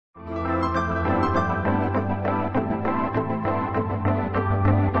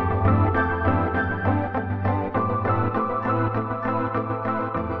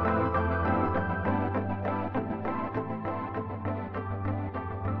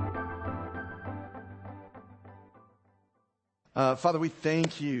Father, we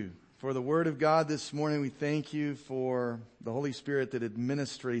thank you for the Word of God this morning. We thank you for the Holy Spirit that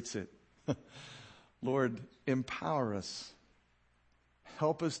administrates it. Lord, empower us.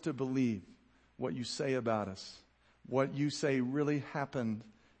 Help us to believe what you say about us, what you say really happened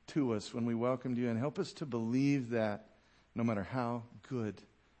to us when we welcomed you, and help us to believe that no matter how good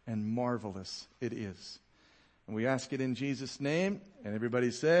and marvelous it is. And we ask it in Jesus' name, and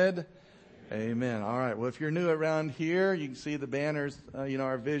everybody said, Amen. All right. Well, if you're new around here, you can see the banners,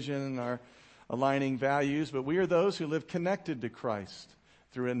 our vision, our aligning values. But we are those who live connected to Christ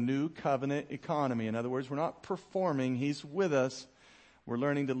through a new covenant economy. In other words, we're not performing. He's with us. We're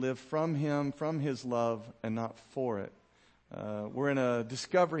learning to live from Him, from His love, and not for it. We're in a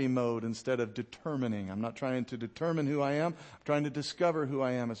discovery mode instead of determining. I'm not trying to determine who I am. I'm trying to discover who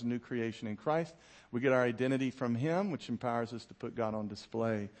I am as a new creation in Christ. We get our identity from Him, which empowers us to put God on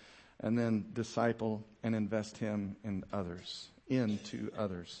display, and then disciple and invest Him in others, into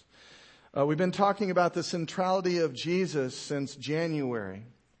others. We've been talking about the centrality of Jesus since January.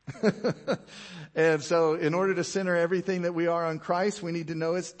 And so in order to center everything that we are on Christ, we need to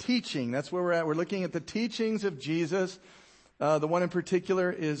know His teaching. That's where we're at. We're looking at the teachings of Jesus. The one in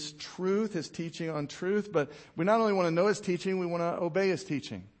particular is truth, His teaching on truth. But we not only want to know His teaching, we want to obey His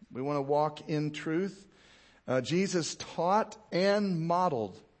teaching. We want to walk in truth. Jesus taught and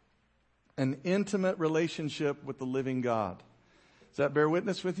modeled an intimate relationship with the living God. Does that bear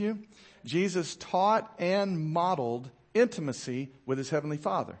witness with you? Jesus taught and modeled intimacy with His Heavenly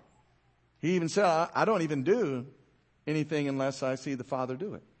Father. He even said, I don't even do anything unless I see the Father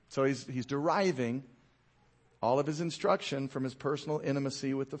do it. So he's deriving all of His instruction from His personal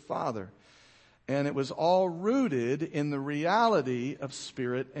intimacy with the Father. And it was all rooted in the reality of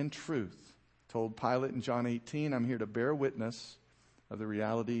spirit and truth. Told Pilate in John 18, I'm here to bear witness of the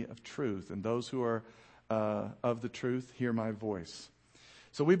reality of truth. And those who are of the truth hear my voice.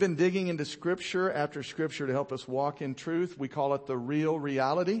 So we've been digging into Scripture after Scripture to help us walk in truth. We call it the real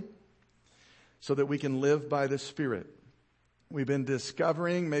reality, so that we can live by the Spirit. We've been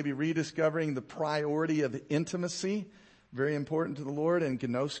discovering, maybe rediscovering the priority of intimacy, very important to the Lord, and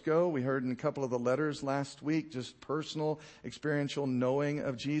gnosko. We heard in a couple of the letters last week, just personal, experiential knowing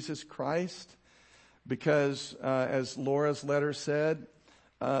of Jesus Christ. Because, as Laura's letter said,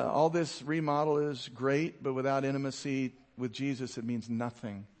 all this remodel is great, but without intimacy with Jesus, it means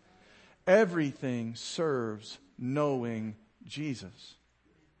nothing. Everything serves knowing Jesus.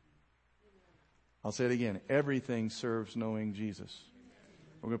 I'll say it again. Everything serves knowing Jesus.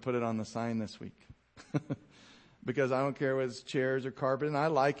 We're going to put it on the sign this week. Because I don't care whether it's chairs or carpet, and I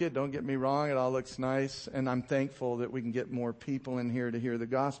like it. Don't get me wrong. It all looks nice. And I'm thankful that we can get more people in here to hear the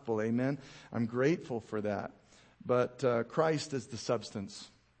gospel. Amen. I'm grateful for that. But Christ is the substance.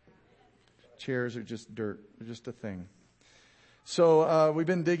 Chairs are just dirt. They're just a thing. So we've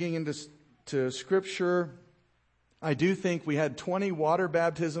been digging into Scripture. I do think we had 20 water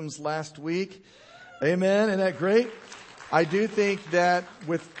baptisms last week. Amen. Isn't that great? I do think that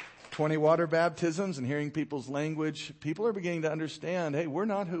with 20 water baptisms and hearing people's language, people are beginning to understand, hey, we're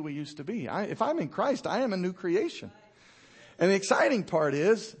not who we used to be. If I'm in Christ, I am a new creation. And the exciting part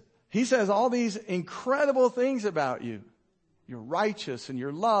is, He says all these incredible things about you. You're righteous and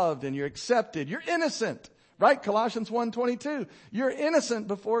you're loved and you're accepted. You're innocent, right? Colossians 1:22. You're innocent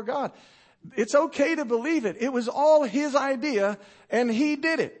before God. It's okay to believe it. It was all His idea and He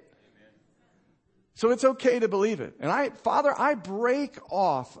did it. So it's okay to believe it. And Father, I break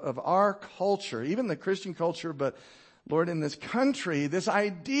off of our culture, even the Christian culture, but Lord, in this country, this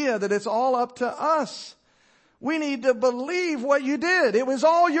idea that it's all up to us. We need to believe what you did. It was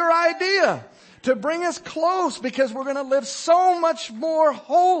all your idea to bring us close, because we're going to live so much more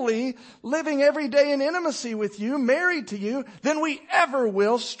holy, living every day in intimacy with you, married to you, than we ever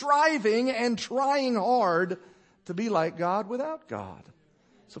will, striving and trying hard to be like God without God.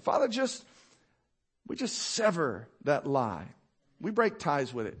 So Father, we just sever that lie. We break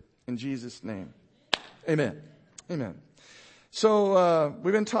ties with it in Jesus' name. Amen. Amen. So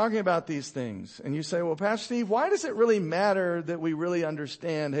we've been talking about these things. And you say, well, Pastor Steve, why does it really matter that we really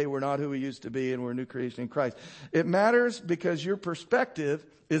understand, hey, we're not who we used to be and we're a new creation in Christ? It matters because your perspective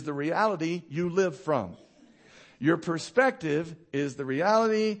is the reality you live from. Your perspective is the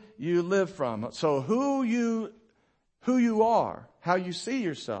reality you live from. So who you are, how you see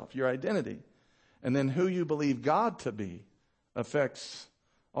yourself, your identity, and then who you believe God to be affects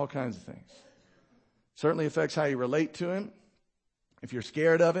all kinds of things. Certainly affects how you relate to Him. If you're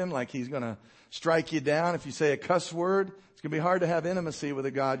scared of Him, like He's going to strike you down. If you say a cuss word, it's going to be hard to have intimacy with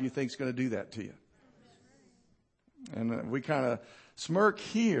a God you think is going to do that to you. And we kind of smirk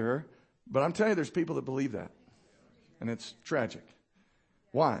here, but I'm telling you, there's people that believe that. And it's tragic.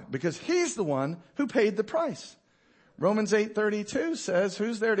 Why? Because he's the one who paid the price. Romans 8:32 says,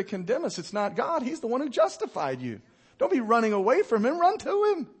 who's there to condemn us? It's not God. He's the one who justified you. Don't be running away from him. Run to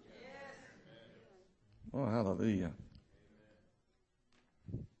him. Oh, hallelujah.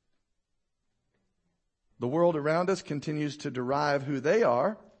 The world around us continues to derive who they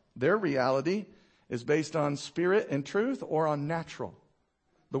are. Their reality is based on spirit and truth or on natural.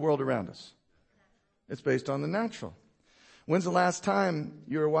 The world around us. It's based on the natural. When's the last time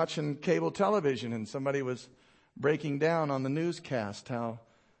you were watching cable television and somebody was breaking down on the newscast how,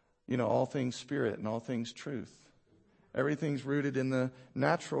 all things spirit and all things truth? Everything's rooted in the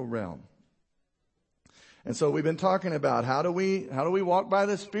natural realm. And so we've been talking about how do we walk by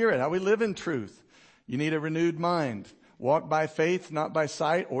the Spirit? How we live in truth? You need a renewed mind. Walk by faith, not by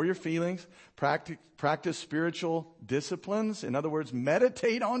sight or your feelings. Practice spiritual disciplines. In other words,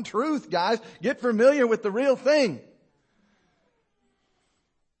 meditate on truth, guys. Get familiar with the real thing.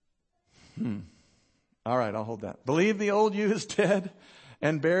 All right, I'll hold that. Believe the old you is dead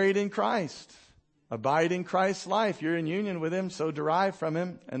and buried in Christ. Abide in Christ's life. You're in union with him, so derive from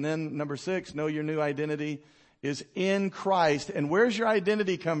him. And then number 6, know your new identity is in Christ. And where's your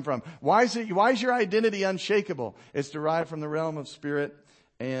identity come from? Why is your identity unshakable? It's derived from the realm of spirit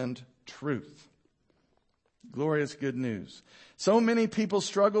and truth. Glorious good news. So many people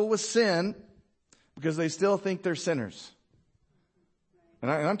struggle with sin because they still think they're sinners.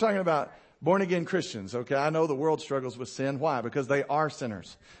 And I'm talking about born-again Christians, okay? I know the world struggles with sin. Why? Because they are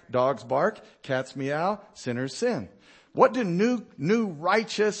sinners. Dogs bark, cats meow, sinners sin. What do new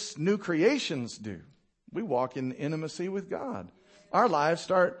righteous, new creations do? We walk in intimacy with God. Our lives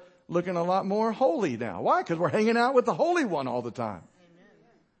start looking a lot more holy now. Why? Because we're hanging out with the Holy One all the time.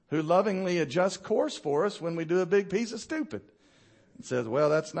 Who lovingly adjusts course for us when we do a big piece of stupid. It says, well,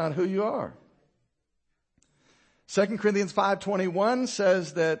 that's not who you are. 2 Corinthians 5:21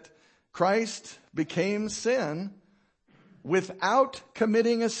 says that Christ became sin without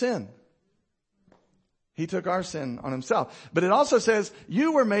committing a sin. He took our sin on himself. But it also says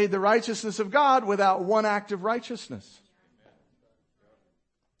you were made the righteousness of God without one act of righteousness.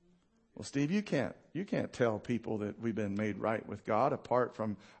 Well, Steve, you can't tell people that we've been made right with God apart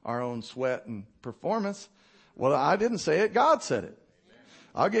from our own sweat and performance. Well, I didn't say it. God said it.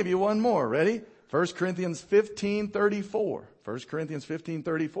 I'll give you one more. Ready? 1 Corinthians 15:34. 1 Corinthians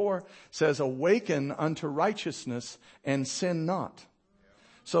 15:34 says, awaken unto righteousness and sin not.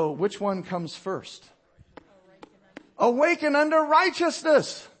 So which one comes first? Awaken unto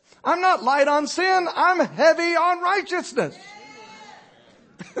righteousness. I'm not light on sin. I'm heavy on righteousness.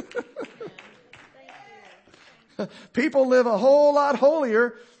 People live a whole lot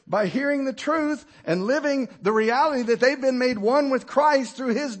holier by hearing the truth and living the reality that they've been made one with Christ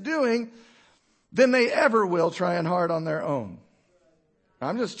through his doing than they ever will trying hard on their own.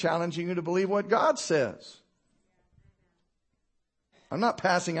 I'm just challenging you to believe what God says. I'm not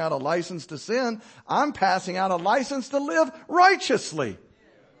passing out a license to sin. I'm passing out a license to live righteously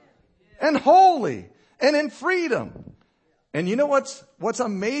and holy and in freedom. And you know what's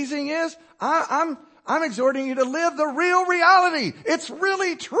amazing is I'm exhorting you to live the real reality. It's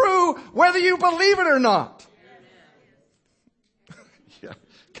really true whether you believe it or not. Yeah.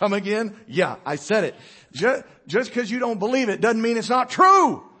 Come again? Yeah, I said it. Just because you don't believe it doesn't mean it's not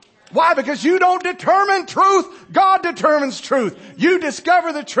true. Why? Because you don't determine truth. God determines truth. You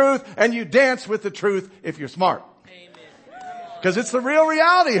discover the truth and you dance with the truth if you're smart. Because it's the real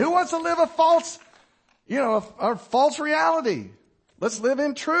reality. Who wants to live a false reality? Let's live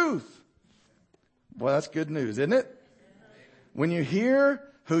in truth. Well, that's good news, isn't it? When you hear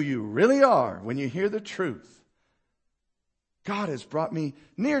who you really are, when you hear the truth, God has brought me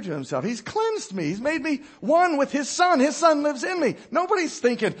near to himself. He's cleansed me. He's made me one with his son. His son lives in me. Nobody's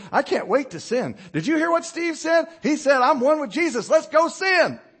thinking, I can't wait to sin. Did you hear what Steve said? He said, I'm one with Jesus. Let's go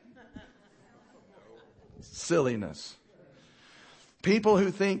sin. Silliness. People who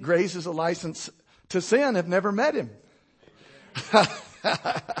think grace is a license to sin have never met him.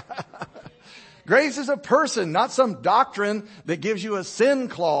 Grace is a person, not some doctrine that gives you a sin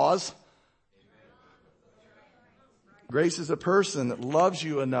clause. Grace is a person that loves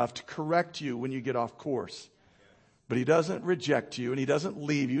you enough to correct you when you get off course. But he doesn't reject you and he doesn't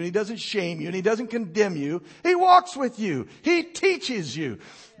leave you and he doesn't shame you and he doesn't condemn you. He walks with you. He teaches you.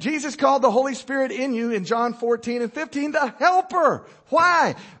 Jesus called the Holy Spirit in you in John 14:15 the helper.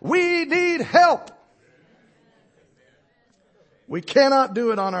 Why? We need help. We cannot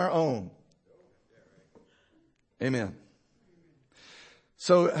do it on our own. Amen.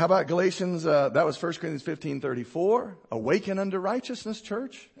 So how about Galatians, that was 1 Corinthians 15:34. Awaken unto righteousness,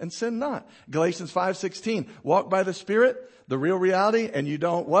 church, and sin not. Galatians 5:16. Walk by the Spirit, the real reality, and you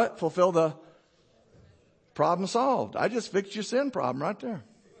don't what? Fulfill the problem solved. I just fixed your sin problem right there.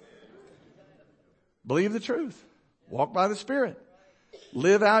 Believe the truth. Walk by the Spirit.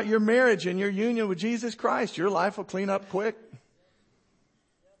 Live out your marriage and your union with Jesus Christ. Your life will clean up quick.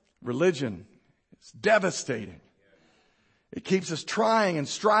 Religion is devastating. It keeps us trying and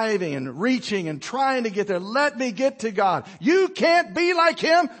striving and reaching and trying to get there. Let me get to God. You can't be like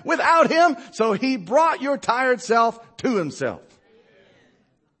Him without Him. So He brought your tired self to Himself.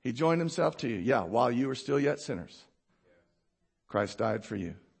 He joined Himself to you. Yeah, while you were still yet sinners. Christ died for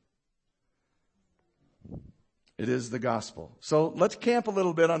you. It is the gospel. So let's camp a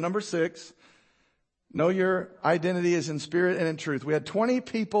little bit on number 6. Know your identity is in spirit and in truth. We had 20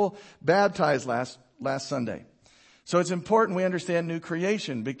 people baptized last Sunday. So it's important we understand new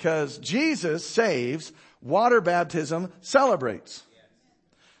creation because Jesus saves, water baptism celebrates.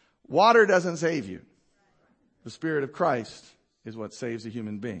 Water doesn't save you. The Spirit of Christ is what saves a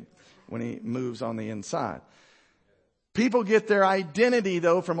human being when He moves on the inside. People get their identity,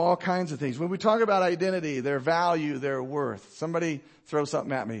 though, from all kinds of things. When we talk about identity, their value, their worth. Somebody throw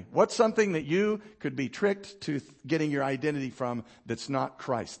something at me. What's something that you could be tricked to getting your identity from that's not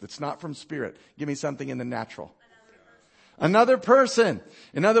Christ, that's not from Spirit? Give me something in the natural. Another person.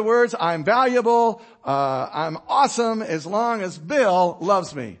 In other words, I'm valuable, I'm awesome as long as Bill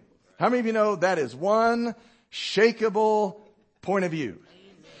loves me. How many of you know that is one shakeable point of view?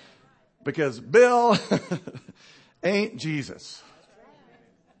 Because Bill ain't Jesus.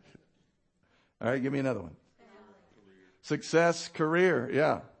 All right, give me another one. Success, career,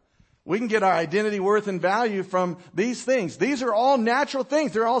 yeah. We can get our identity, worth, and value from these things. These are all natural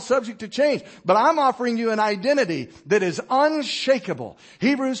things. They're all subject to change. But I'm offering you an identity that is unshakable.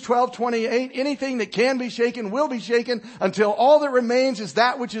 Hebrews 12:28, anything that can be shaken will be shaken until all that remains is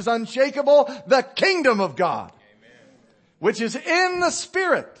that which is unshakable, the kingdom of God, which is in the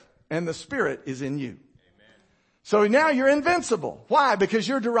Spirit, and the Spirit is in you. So now you're invincible. Why? Because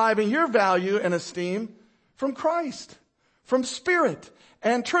you're deriving your value and esteem from Christ, from Spirit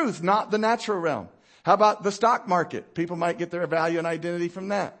and truth, not the natural realm. How about the stock market? People might get their value and identity from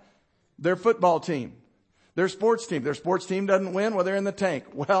that. Their football team, their sports team. Their sports team doesn't win, well, they're in the tank.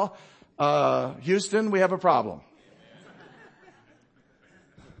 Well, Houston, we have a problem.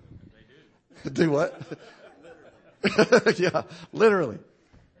 Do what? Yeah, literally.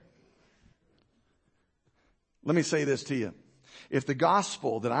 Let me say this to you. If the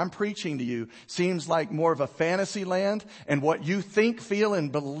gospel that I'm preaching to you seems like more of a fantasy land and what you think, feel, and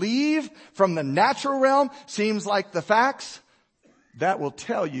believe from the natural realm seems like the facts, that will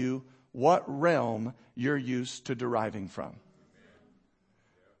tell you what realm you're used to deriving from.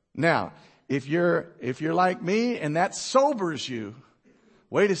 Now, if you're like me and that sobers you,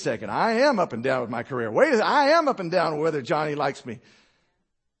 wait a second, I am up and down with my career. I am up and down with whether Johnny likes me.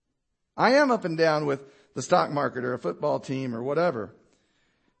 I am up and down with the stock market or a football team or whatever.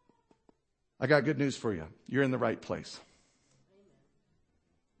 I got good news for you. You're in the right place.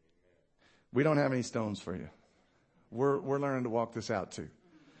 We don't have any stones for you. We're learning to walk this out too.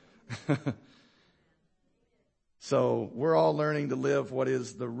 So we're all learning to live what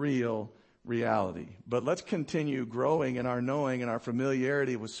is the real reality. But let's continue growing in our knowing and our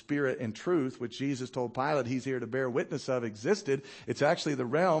familiarity with Spirit and truth, which Jesus told Pilate He's here to bear witness of existed. It's actually the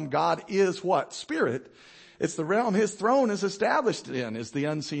realm. God is what? Spirit. It's the realm His throne is established in, is the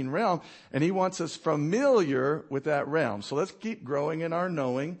unseen realm. And He wants us familiar with that realm. So let's keep growing in our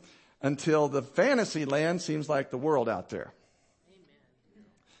knowing until the fantasy land seems like the world out there.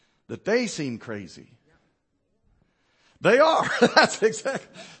 That they seem crazy. They are. That's exactly.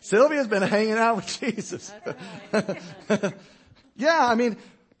 Sylvia's been hanging out with Jesus. Yeah, I mean,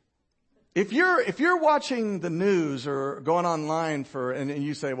 if you're watching the news or going online and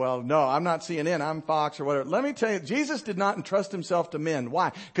you say, well, no, I'm not CNN, I'm Fox or whatever. Let me tell you, Jesus did not entrust Himself to men.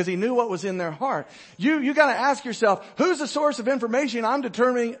 Why? Because He knew what was in their heart. You got to ask yourself, who's the source of information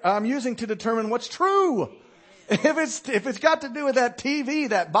I'm using to determine what's true? If it's got to do with that TV,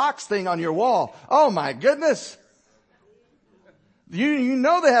 that box thing on your wall, oh my goodness. You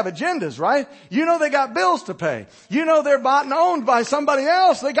know they have agendas, right? You know they got bills to pay. You know they're bought and owned by somebody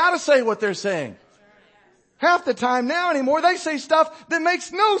else. They got to say what they're saying. Half the time now anymore, they say stuff that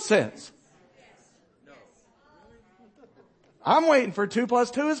makes no sense. I'm waiting for 2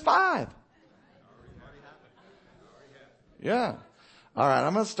 + 2 is 5. Yeah. All right,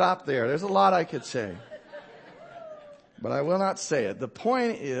 I'm going to stop there. There's a lot I could say, but I will not say it. The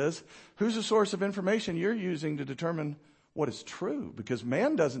point is, who's the source of information you're using to determine what is true, because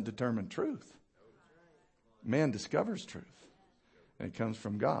man doesn't determine truth. Man discovers truth, and it comes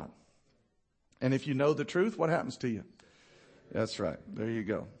from God. And if you know the truth, what happens to you? That's right. There you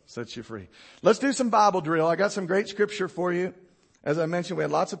go. Sets you free. Let's do some Bible drill. I got some great scripture for you. As I mentioned, we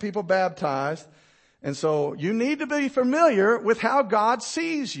had lots of people baptized. And so you need to be familiar with how God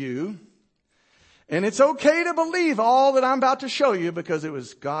sees you. And it's okay to believe all that I'm about to show you because it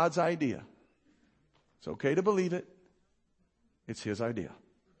was God's idea. It's okay to believe it. It's His idea.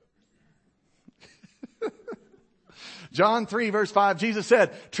 John 3 verse 5, Jesus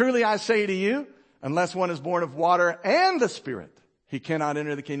said, "Truly I say to you, unless one is born of water and the Spirit, he cannot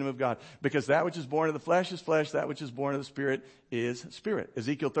enter the kingdom of God. Because that which is born of the flesh is flesh, that which is born of the Spirit is spirit."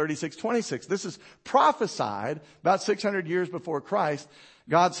 Ezekiel 36:26. This is prophesied about 600 years before Christ.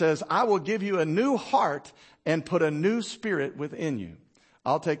 God says, "I will give you a new heart and put a new spirit within you.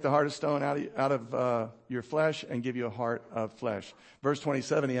 I'll take the heart of stone out of your flesh and give you a heart of flesh." Verse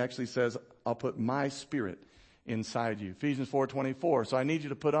 27, he actually says, "I'll put my spirit inside you." Ephesians 4:24. "So I need you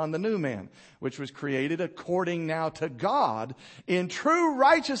to put on the new man, which was created according now to God in true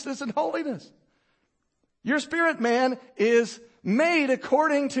righteousness and holiness." Your spirit man is made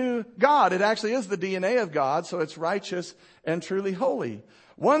according to God. It actually is the DNA of God, so it's righteous and truly holy.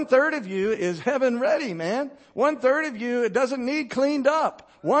 1/3 of you is heaven ready, man. 1/3 of you, it doesn't need cleaned up.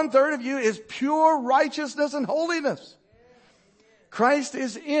 1/3 of you is pure righteousness and holiness. Christ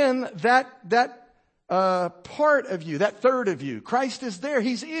is in that part of you, that third of you. Christ is there.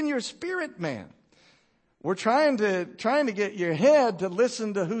 He's in your spirit, man. We're trying to get your head to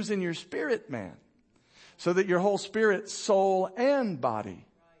listen to who's in your spirit, man, so that your whole spirit, soul, and body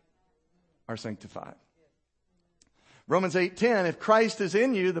are sanctified. Romans 8:10, "If Christ is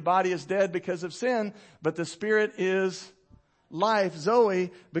in you, the body is dead because of sin, but the spirit is life,"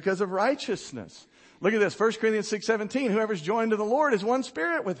 Zoe, because of righteousness. Look at this, 1 Corinthians 6:17, "Whoever's joined to the Lord is one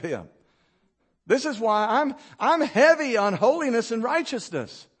spirit with Him." This is why I'm heavy on holiness and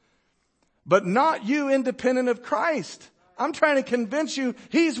righteousness, but not you independent of Christ. I'm trying to convince you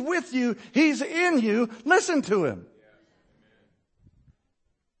He's with you. He's in you. Listen to Him.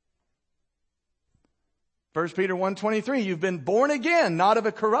 1 Peter 1:23, "You've been born again, not of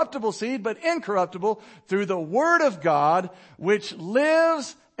a corruptible seed, but incorruptible, through the word of God, which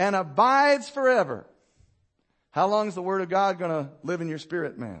lives and abides forever." How long is the word of God going to live in your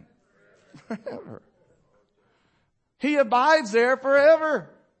spirit, man? Forever. He abides there forever.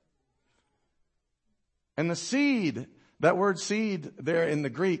 And the seed, that word seed there in the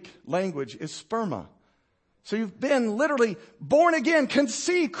Greek language is sperma. So you've been literally born again,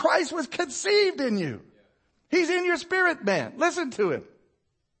 conceived. Christ was conceived in you. He's in your spirit, man. Listen to Him.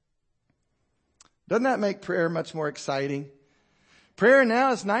 Doesn't that make prayer much more exciting? Prayer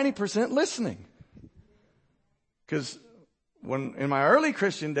now is 90% listening. Because when in my early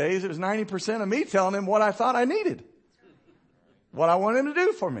Christian days, it was 90% of me telling Him what I thought I needed, what I wanted Him to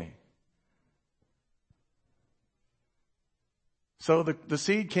do for me. So the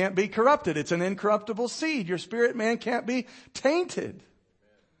seed can't be corrupted. It's an incorruptible seed. Your spirit man can't be tainted.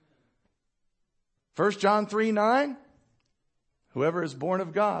 1 John 3:9, "Whoever is born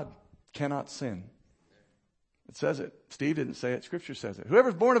of God cannot sin." It says it. Steve didn't say it. Scripture says it.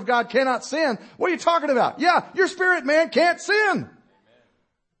 Whoever's born of God cannot sin. What are you talking about? Yeah, your spirit man can't sin. Amen.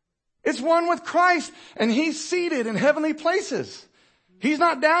 It's one with Christ, and He's seated in heavenly places. He's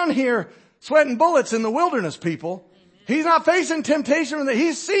not down here sweating bullets in the wilderness, people. Amen. He's not facing temptation.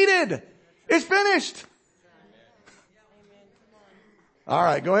 He's seated. It's finished. Amen. All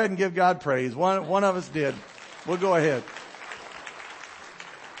right, go ahead and give God praise. One of us did. We'll go ahead.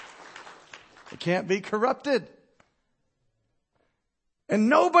 It can't be corrupted. And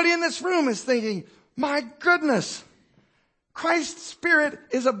nobody in this room is thinking, "My goodness, Christ's Spirit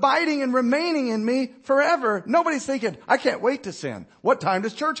is abiding and remaining in me forever." Nobody's thinking, "I can't wait to sin. What time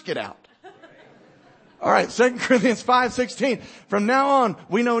does church get out?" All right, 2 Corinthians 5:16. "From now on,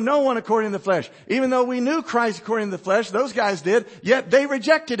 we know no one according to the flesh. Even though we knew Christ according to the flesh," those guys did, "yet they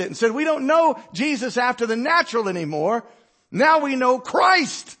rejected it and said, 'We don't know Jesus after the natural anymore. Now we know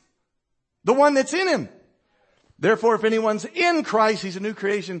Christ, the one that's in Him. Therefore, if anyone's in Christ, he's a new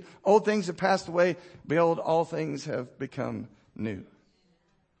creation. Old things have passed away. Behold, all things have become new."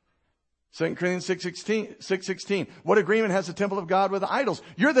 2 Corinthians 6:16. "What agreement has the temple of God with idols?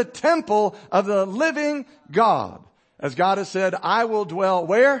 You're the temple of the living God. As God has said, I will dwell"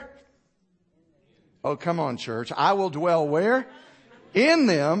 where? Oh, come on, church. "I will dwell" where? "In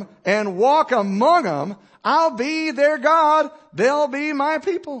them, and walk among them. I'll be their God. They'll be my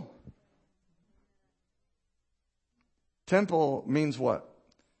people." Temple means what?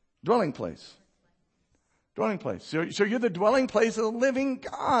 Dwelling place. Dwelling place. So you're the dwelling place of the living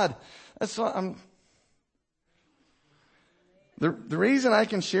God. That's what The reason I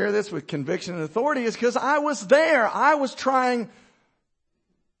can share this with conviction and authority is because I was there. I was trying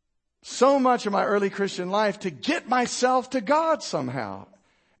so much of my early Christian life to get myself to God somehow.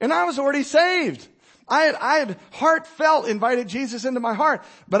 And I was already saved. I had heartfelt invited Jesus into my heart,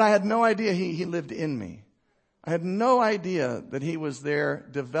 but I had no idea he lived in me. I had no idea that he was there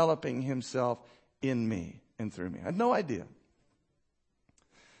developing himself in me and through me. I had no idea.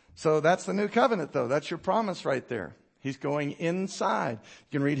 So that's the new covenant, though. That's your promise right there. He's going inside.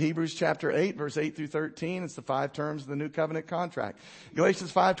 You can read Hebrews chapter 8, verse 8 through 13. It's the 5 terms of the new covenant contract.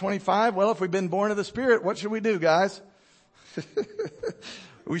 Galatians 5:25. Well, if we've been born of the Spirit, what should we do, guys?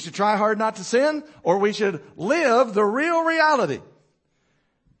 We should try hard not to sin, or we should live the real reality.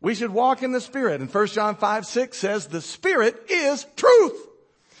 We should walk in the Spirit. And 1 John 5:6 says the Spirit is truth.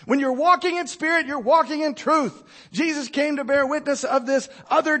 When you're walking in Spirit, you're walking in truth. Jesus came to bear witness of this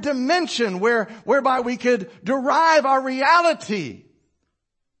other dimension whereby we could derive our reality,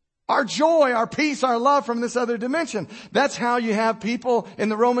 our joy, our peace, our love from this other dimension. That's how you have people in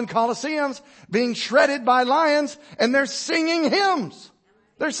the Roman Colosseums being shredded by lions, and they're singing hymns.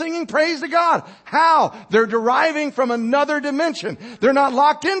 They're singing praise to God. How? They're deriving from another dimension. They're not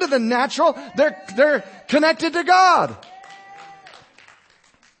locked into the natural. They're connected to God.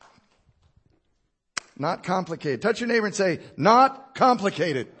 Not complicated. Touch your neighbor and say, not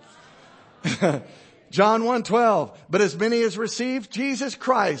complicated. John 1:12. But as many as received Jesus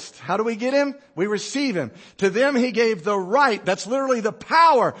Christ, how do we get him? We receive him. To them he gave the right, that's literally the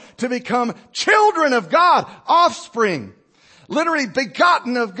power, to become children of God, offspring, literally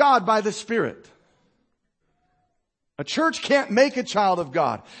begotten of God by the Spirit. A church can't make a child of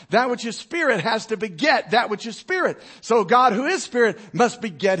God. That which is Spirit has to beget that which is Spirit. So God, who is Spirit, must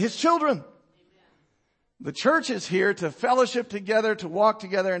beget his children. The church is here to fellowship together, to walk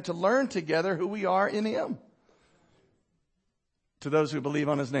together, and to learn together who we are in him. To those who believe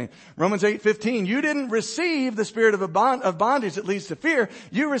on his name. Romans 8:15, you didn't receive the spirit of bondage that leads to fear.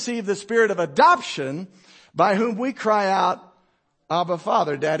 You received the spirit of adoption, by whom we cry out, Abba,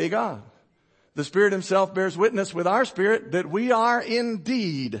 Father, Daddy God. The Spirit himself bears witness with our spirit that we are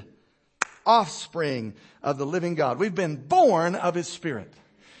indeed offspring of the living God. We've been born of his Spirit.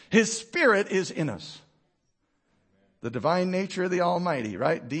 His Spirit is in us. The divine nature of the Almighty,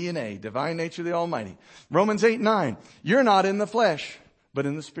 right? DNA, divine nature of the Almighty. Romans 8:9. You're not in the flesh, but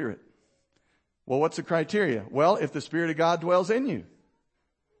in the Spirit. Well, what's the criteria? Well, if the Spirit of God dwells in you.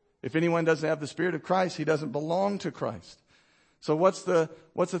 If anyone doesn't have the Spirit of Christ, he doesn't belong to Christ. So what's the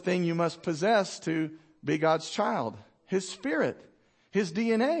thing you must possess to be God's child? His Spirit, his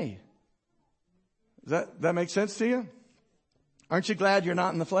DNA. Does that make sense to you? Aren't you glad you're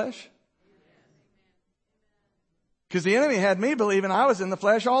not in the flesh? Because the enemy had me believing I was in the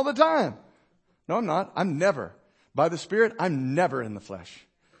flesh all the time. No, I'm not. I'm never. By the Spirit, I'm never in the flesh.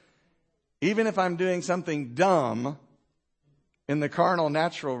 Even if I'm doing something dumb in the carnal,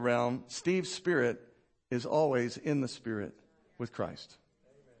 natural realm, Steve's spirit is always in the Spirit with Christ.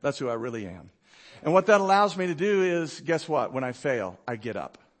 That's who I really am. And what that allows me to do is, guess what? When I fail, I get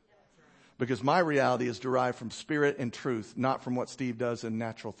up. Because my reality is derived from Spirit and truth, not from what Steve does in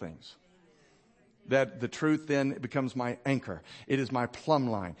natural things. That the truth then becomes my anchor. It is my plumb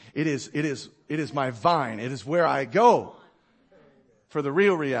line. It is my vine. It is where I go for the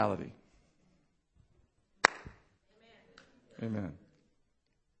real reality. Amen.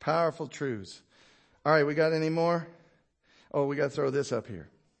 Powerful truths. All right, we got any more? Oh, we got to throw this up here.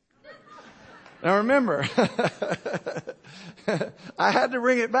 Now remember, I had to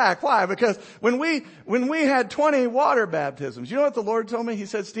bring it back. Why? Because when we had 20 water baptisms, you know what the Lord told me? He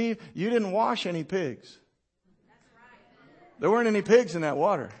said, Steve, you didn't wash any pigs. There weren't any pigs in that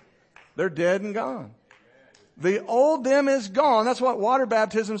water. They're dead and gone. The old them is gone. That's what water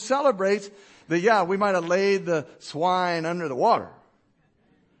baptism celebrates. We might have laid the swine under the water,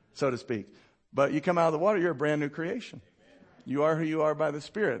 so to speak. But you come out of the water, you're a brand new creation. You are who you are by the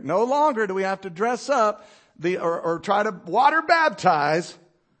Spirit. No longer do we have to dress up or try to water baptize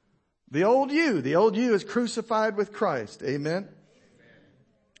the old you. The old you is crucified with Christ. Amen.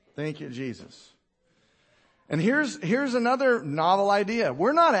 Thank you, Jesus. And here's another novel idea.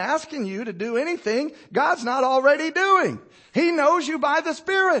 We're not asking you to do anything God's not already doing. He knows you by the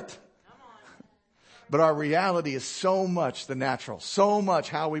Spirit. But our reality is so much the natural, so much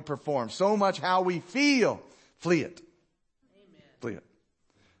how we perform, so much how we feel. Flee it. Flee it.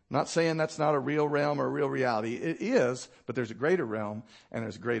 I'm not saying that's not a real realm or a real reality. It is, but there's a greater realm and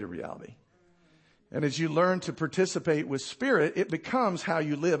there's a greater reality. And as you learn to participate with Spirit, it becomes how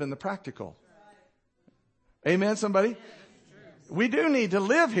you live in the practical. Amen, somebody? We do need to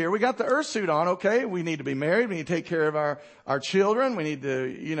live here. We got the earth suit on, okay? We need to be married. We need to take care of our children. We need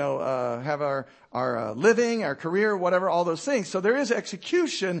to, have our living, our career, whatever, all those things. So there is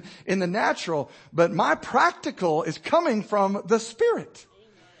execution in the natural, but my practical is coming from the Spirit.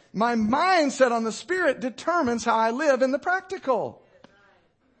 My mindset on the Spirit determines how I live in the practical.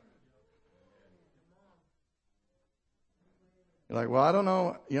 You're like, well, I don't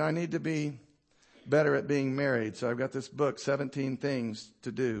know. I need to be better at being married. So I've got this book, 17 Things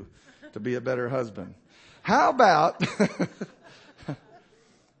to Do to Be a Better Husband. How about,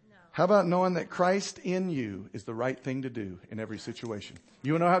 knowing that Christ in you is the right thing to do in every situation?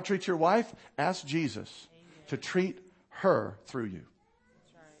 You want to know how to treat your wife? Ask Jesus to treat her through you.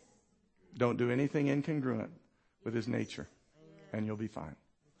 Don't do anything incongruent with his nature, and you'll be fine.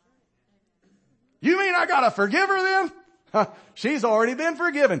 You mean I gotta forgive her then? She's already been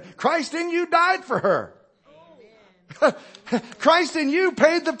forgiven. Christ in you died for her. Christ in you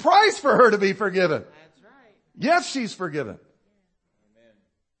paid the price for her to be forgiven. That's right. Yes, she's forgiven. Amen.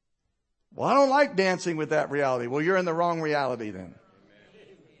 Well, I don't like dancing with that reality. Well, you're in the wrong reality then.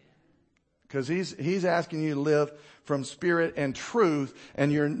 Because he's asking you to live from spirit and truth,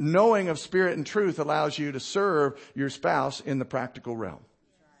 and your knowing of spirit and truth allows you to serve your spouse in the practical realm.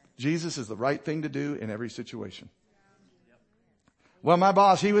 Jesus is the right thing to do in every situation. Well, my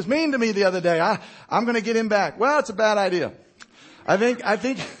boss, he was mean to me the other day. I'm going to get him back. Well, it's a bad idea. I think I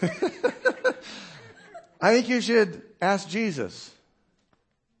think you should ask Jesus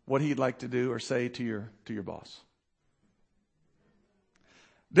what he'd like to do or say to your boss.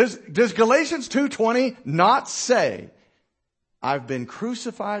 Does Galatians 2:20 not say, I've been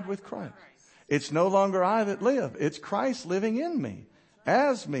crucified with Christ? It's no longer I that live. It's Christ living in me,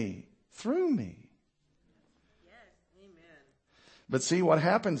 as me, through me. But see, what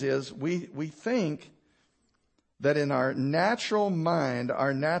happens is we think that in our natural mind,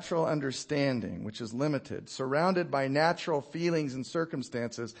 our natural understanding, which is limited, surrounded by natural feelings and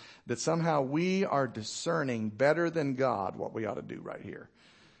circumstances, that somehow we are discerning better than God what we ought to do right here.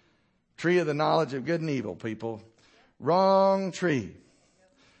 Tree of the knowledge of good and evil, people. Wrong tree.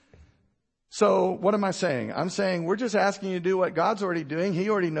 So what am I saying? I'm saying we're just asking you to do what God's already doing. He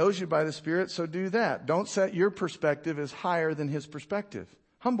already knows you by the Spirit, so do that. Don't set your perspective as higher than his perspective.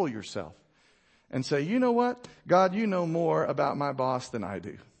 Humble yourself and say, you know what? God, you know more about my boss than I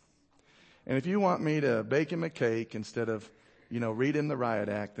do. And if you want me to bake him a cake instead of, read him the riot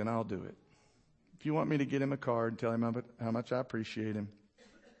act, then I'll do it. If you want me to get him a card and tell him how much I appreciate him,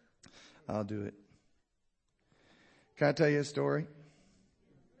 I'll do it. Can I tell you a story?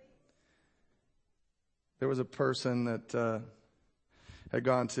 There was a person that had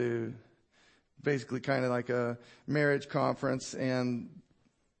gone to basically kind of like a marriage conference, and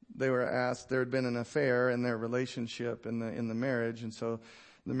they were asked, there had been an affair in their relationship in the marriage, and so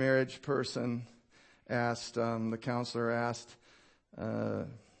the marriage person asked, the counselor asked,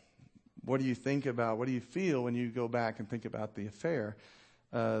 what do you feel when you go back and think about the affair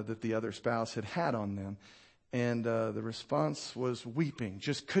that the other spouse had on them? And the response was weeping.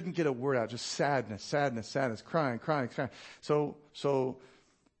 Just couldn't get a word out. Just sadness, crying. So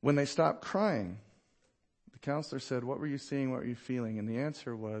when they stopped crying, the counselor said, what were you seeing? What were you feeling? And the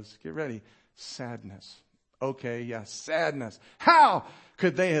answer was, get ready, sadness. Okay, yeah, sadness. How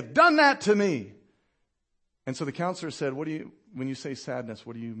could they have done that to me? And so the counselor said, when you say sadness,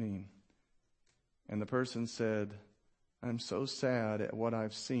 what do you mean? And the person said, I'm so sad at what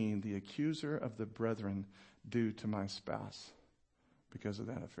I've seen the accuser of the brethren do to my spouse because of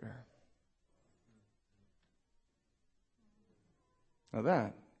that affair. Now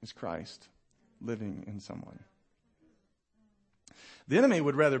that is Christ living in someone. The enemy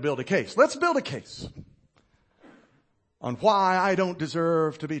would rather build a case. Let's build a case on why I don't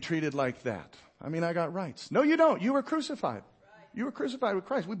deserve to be treated like that. I mean, I got rights. No, you don't. You were crucified. You were crucified with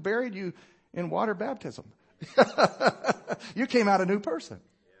Christ. We buried you in water baptism. You came out a new person.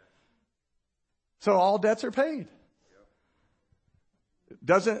 So all debts are paid.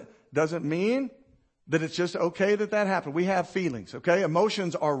 Doesn't mean that it's just okay that happened. We have feelings, okay?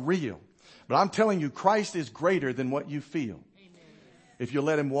 Emotions are real. But I'm telling you, Christ is greater than what you feel. Amen. If you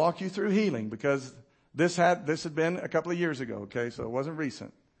let him walk you through healing, because this had been a couple of years ago, okay? So it wasn't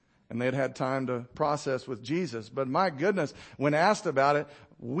recent. And they had time to process with Jesus. But my goodness, when asked about it,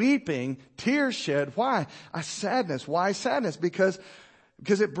 weeping, tears shed. Why? Sadness. Why sadness? Because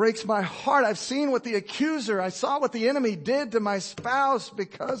it breaks my heart. I've seen what the accuser, I saw what the enemy did to my spouse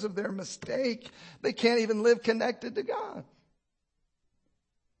because of their mistake. They can't even live connected to God.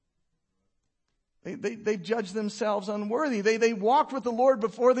 They judge themselves unworthy. They walked with the Lord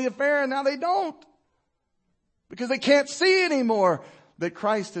before the affair, and now they don't. Because they can't see anymore that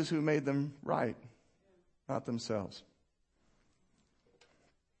Christ is who made them right, not themselves.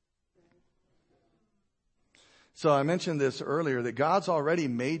 So I mentioned this earlier, that God's already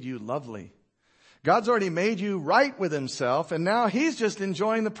made you lovely. God's already made you right with himself, and now he's just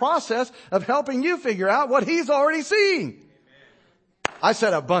enjoying the process of helping you figure out what he's already seeing. I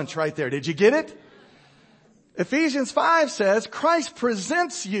said a bunch right there. Did you get it? Ephesians 5 says Christ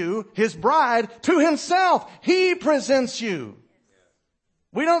presents you, his bride, to himself. He presents you.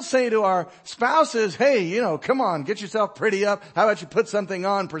 We don't say to our spouses, hey, come on, get yourself pretty up. How about you put something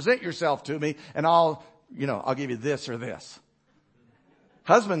on, present yourself to me, and I'll give you this or this.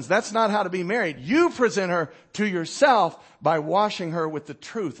 Husbands, that's not how to be married. You present her to yourself by washing her with the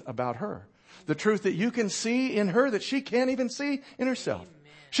truth about her. The truth that you can see in her that she can't even see in herself.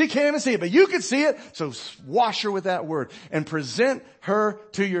 She can't even see it, but you can see it. So wash her with that word and present her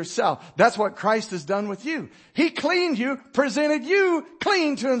to yourself. That's what Christ has done with you. He cleaned you, presented you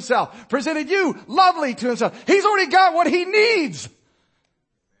clean to himself, presented you lovely to himself. He's already got what he needs.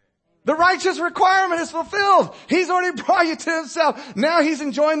 The righteous requirement is fulfilled. He's already brought you to himself. Now he's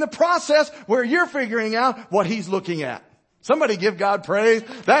enjoying the process where you're figuring out what he's looking at. Somebody give God praise.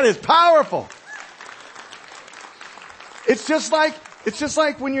 That is powerful. It's just like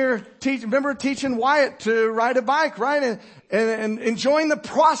when you're teaching Wyatt to ride a bike, right? And enjoying the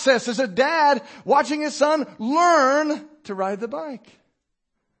process as a dad watching his son learn to ride the bike.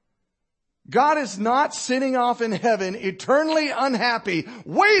 God is not sitting off in heaven, eternally unhappy,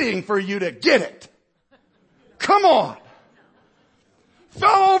 waiting for you to get it. Come on.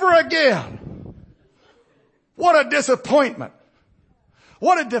 Fell over again. What a disappointment.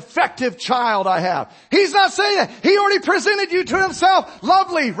 What a defective child I have. He's not saying that. He already presented you to himself.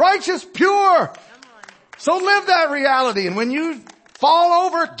 Lovely, righteous, pure. So live that reality. And when you fall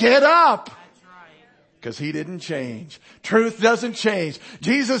over, get up. Because he didn't change. Truth doesn't change.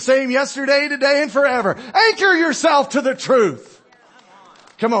 Jesus same yesterday, today, and forever. Anchor yourself to the truth.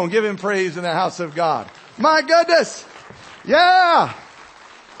 Come on, give him praise in the house of God. My goodness. Yeah.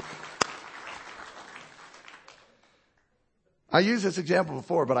 I used this example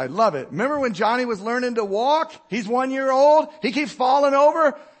before, but I love it. Remember when Johnny was learning to walk? He's 1 year old. He keeps falling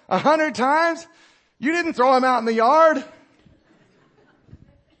over 100 times. You didn't throw him out in the yard.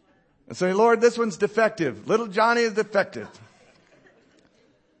 And say, Lord, this one's defective. Little Johnny is defective.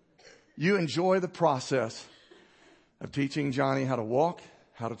 You enjoy the process of teaching Johnny how to walk,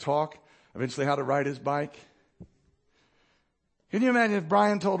 how to talk, eventually how to ride his bike. Can you imagine if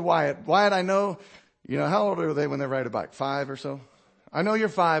Brian told Wyatt, I know, how old are they when they ride a bike? 5 or so? I know you're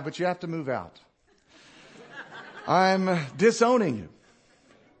 5, but you have to move out. I'm disowning you.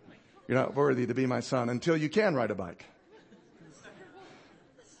 You're not worthy to be my son until you can ride a bike.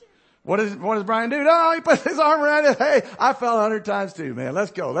 What does Brian do? No, he puts his arm around it. Hey, I fell 100 times too, man.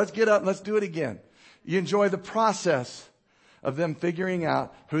 Let's go. Let's get up. Let's do it again. You enjoy the process of them figuring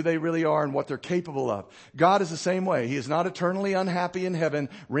out who they really are and what they're capable of. God is the same way. He is not eternally unhappy in heaven,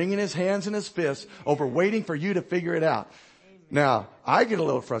 wringing his hands and his fists over waiting for you to figure it out. Amen. Now, I get a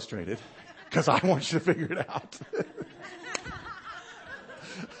little frustrated because I want you to figure it out.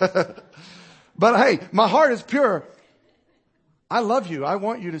 But hey, my heart is pure. I love you. I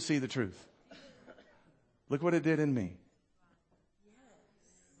want you to see the truth. Look what it did in me.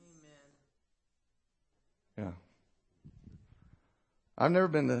 Yeah. I've never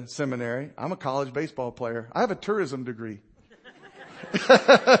been to seminary. I'm a college baseball player. I have a tourism degree.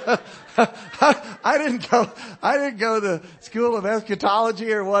 I didn't go to school of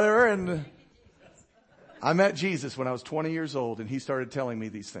eschatology or whatever. And I met Jesus when I was 20 years old, and he started telling me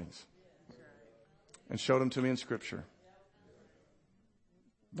these things and showed them to me in Scripture.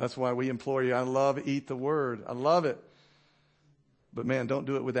 That's why we implore you. I love eat the word. I love it. But man, don't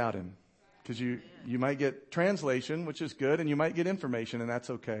do it without him. Because you might get translation, which is good, and you might get information, and that's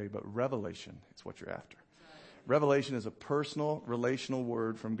okay. But revelation is what you're after. Revelation is a personal, relational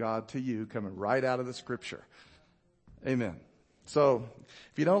word from God to you coming right out of the Scripture. Amen. So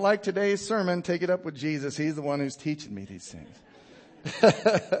if you don't like today's sermon, take it up with Jesus. He's the one who's teaching me these things.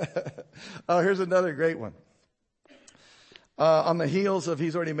 Oh, here's another great one. On the heels of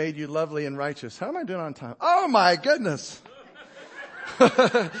he's already made you lovely and righteous. How am I doing on time? Oh my goodness.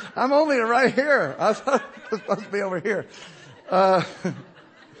 I'm only right here. I was supposed to be over here.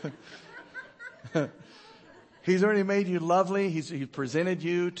 He's already made you lovely. He's presented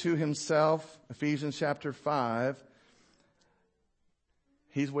you to himself. Ephesians chapter 5.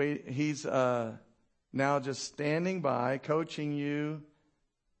 He's now just standing by, coaching you,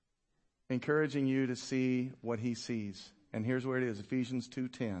 encouraging you to see what he sees. And here's where it is, Ephesians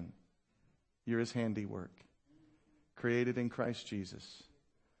 2:10. You're his handiwork. created in Christ Jesus.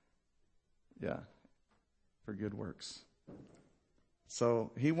 Yeah, for good works.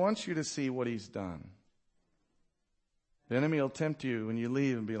 So he wants you to see what he's done. The enemy will tempt you when you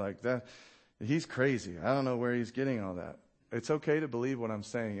leave and be like, "That he's crazy. I don't know where he's getting all that." It's okay to believe what I'm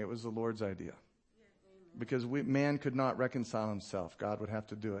saying. It was the Lord's idea. Because man could not reconcile himself. God would have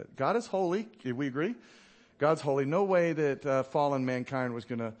to do it. God is holy. Do we agree? God's holy. No way that fallen mankind was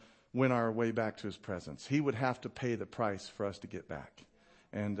going to win our way back to his presence. He would have to pay the price for us to get back.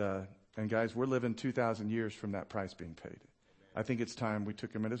 And guys, we're living 2,000 years from that price being paid. I think it's time we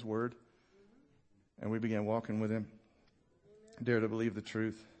took him at his word and we began walking with him. Dare to believe the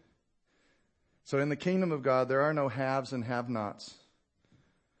truth. So in the kingdom of God, there are no haves and have-nots.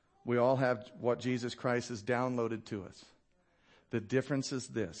 We all have what Jesus Christ has downloaded to us. The difference is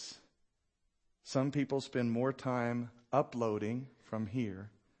this. Some people spend more time uploading from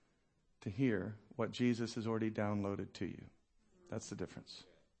here to here what Jesus has already downloaded to you. That's the difference.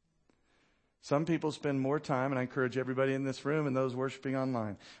 Some people spend more time, and I encourage everybody in this room and those worshiping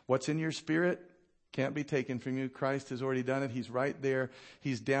online. What's in your spirit can't be taken from you. Christ has already done it. He's right there.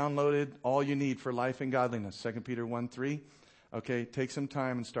 He's downloaded all you need for life and godliness. 2 Peter 1:3. Okay, take some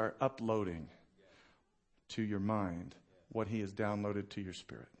time and start uploading to your mind what he has downloaded to your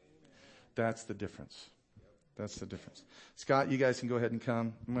spirit. That's the difference. That's the difference. Scott, you guys can go ahead and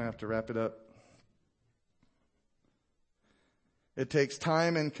come. I'm going to have to wrap it up. It takes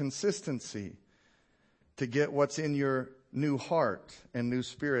time and consistency to get what's in your new heart and new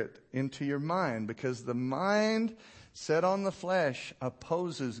spirit into your mind, because the mind set on the flesh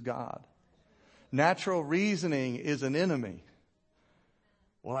opposes God. Natural reasoning is an enemy.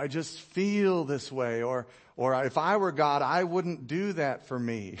 Well, I just feel this way, or if I were God, I wouldn't do that for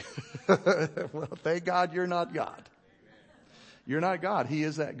me. Well, thank God you're not God. You're not God. He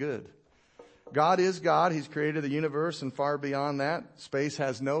is that good. God is God. He's created the universe and far beyond that. Space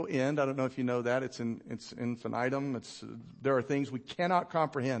has no end. I don't know if you know that. It's infinitum. There are things we cannot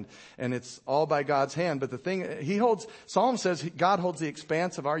comprehend, and it's all by God's hand. But the thing Psalm says God holds the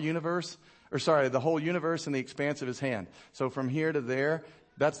expanse of our universe, the whole universe in the expanse of his hand. So from here to there,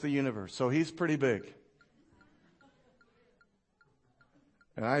 that's the universe. So he's pretty big.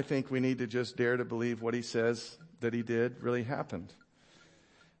 And I think we need to just dare to believe what he says that he did really happened.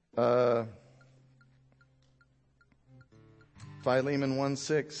 Philemon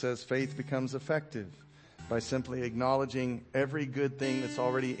 1:6 says faith becomes effective by simply acknowledging every good thing that's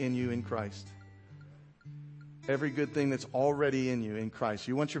already in you in Christ. Every good thing that's already in you in Christ.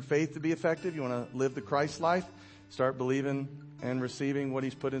 You want your faith to be effective? You want to live the Christ life? Start believing and receiving what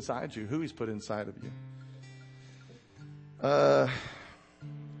he's put inside you, who he's put inside of you.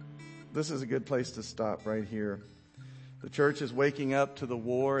 This is a good place to stop right here. The church is waking up to the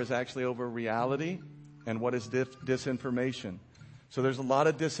war is actually over reality and what is disinformation. So there's a lot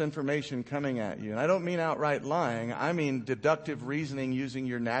of disinformation coming at you. And I don't mean outright lying. I mean deductive reasoning using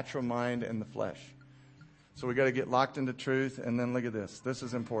your natural mind and the flesh. So we got to get locked into truth. And then look at this. This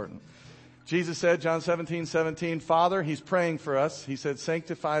is important. Jesus said, John 17:17, Father, he's praying for us. He said,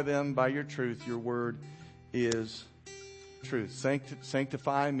 sanctify them by your truth. Your word is truth.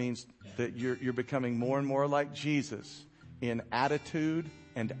 Sanctify means that you're becoming more and more like Jesus in attitude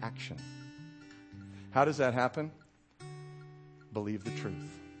and action. How does that happen? Believe the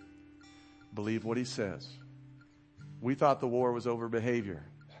truth. Believe what he says. We thought the war was over behavior.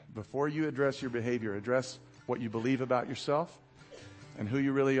 Before you address your behavior, address what you believe about yourself and who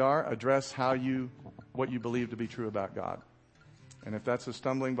you really are. Address what you believe to be true about God. And if that's a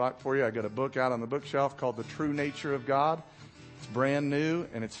stumbling block for you, I got a book out on the bookshelf called The True Nature of God. It's brand new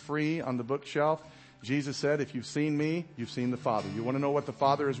and it's free on the bookshelf. Jesus said, if you've seen me, you've seen the Father. You want to know what the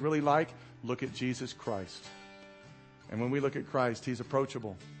Father is really like? Look at Jesus Christ. And when we look at Christ, he's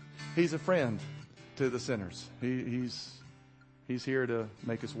approachable. He's a friend to the sinners. He's here to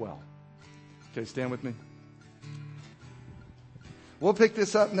make us well. Okay, stand with me. We'll pick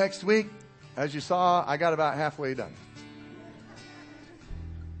this up next week. As you saw, I got about halfway done.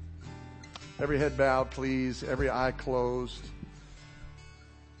 Every head bowed, please. Every eye closed.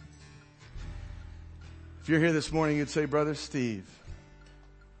 If you're here this morning, you'd say, Brother Steve,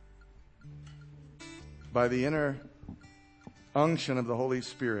 by the inner unction of the Holy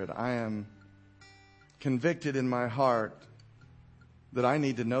Spirit, I am convicted in my heart that I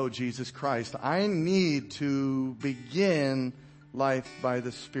need to know Jesus Christ. I need to begin life by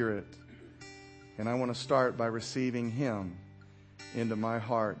the Spirit. And I want to start by receiving him into my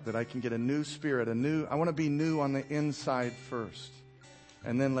heart, that I can get a new spirit, I want to be new on the inside first,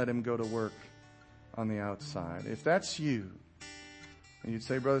 and then let him go to work on the outside. If that's you, And you'd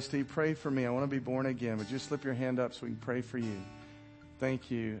say, Brother Steve, pray for me. I want to be born again. Would you slip your hand up so we can pray for you? Thank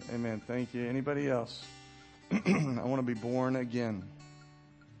you. Amen. Thank you. Anybody else? I want to be born again.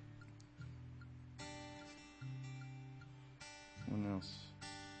 One else.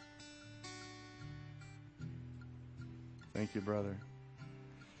 Thank you, brother.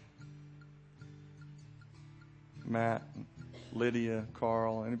 Matt, Lydia,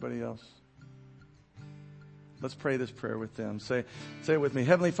 Carl, anybody else? Let's pray this prayer with them. Say it with me.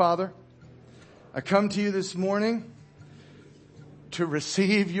 Heavenly Father, I come to you this morning to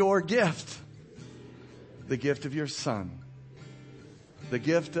receive your gift, the gift of your Son, the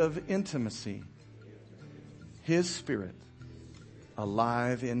gift of intimacy, His Spirit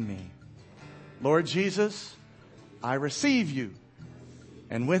alive in me. Lord Jesus, I receive you,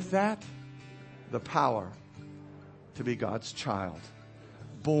 and with that, the power to be God's child,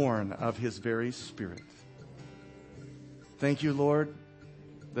 born of His very Spirit. Thank you, Lord,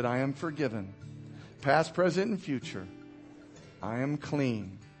 that I am forgiven, past, present, and future. I am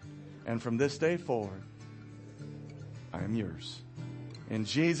clean, and from this day forward, I am yours. In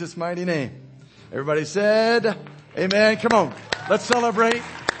Jesus' mighty name. Everybody said, amen. Come on, let's celebrate.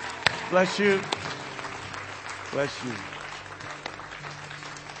 Bless you. Bless you.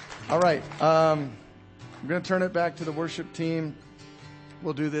 All right. I'm going to turn it back to the worship team.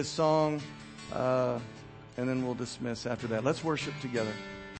 We'll do this song, and then we'll dismiss after that. Let's worship together.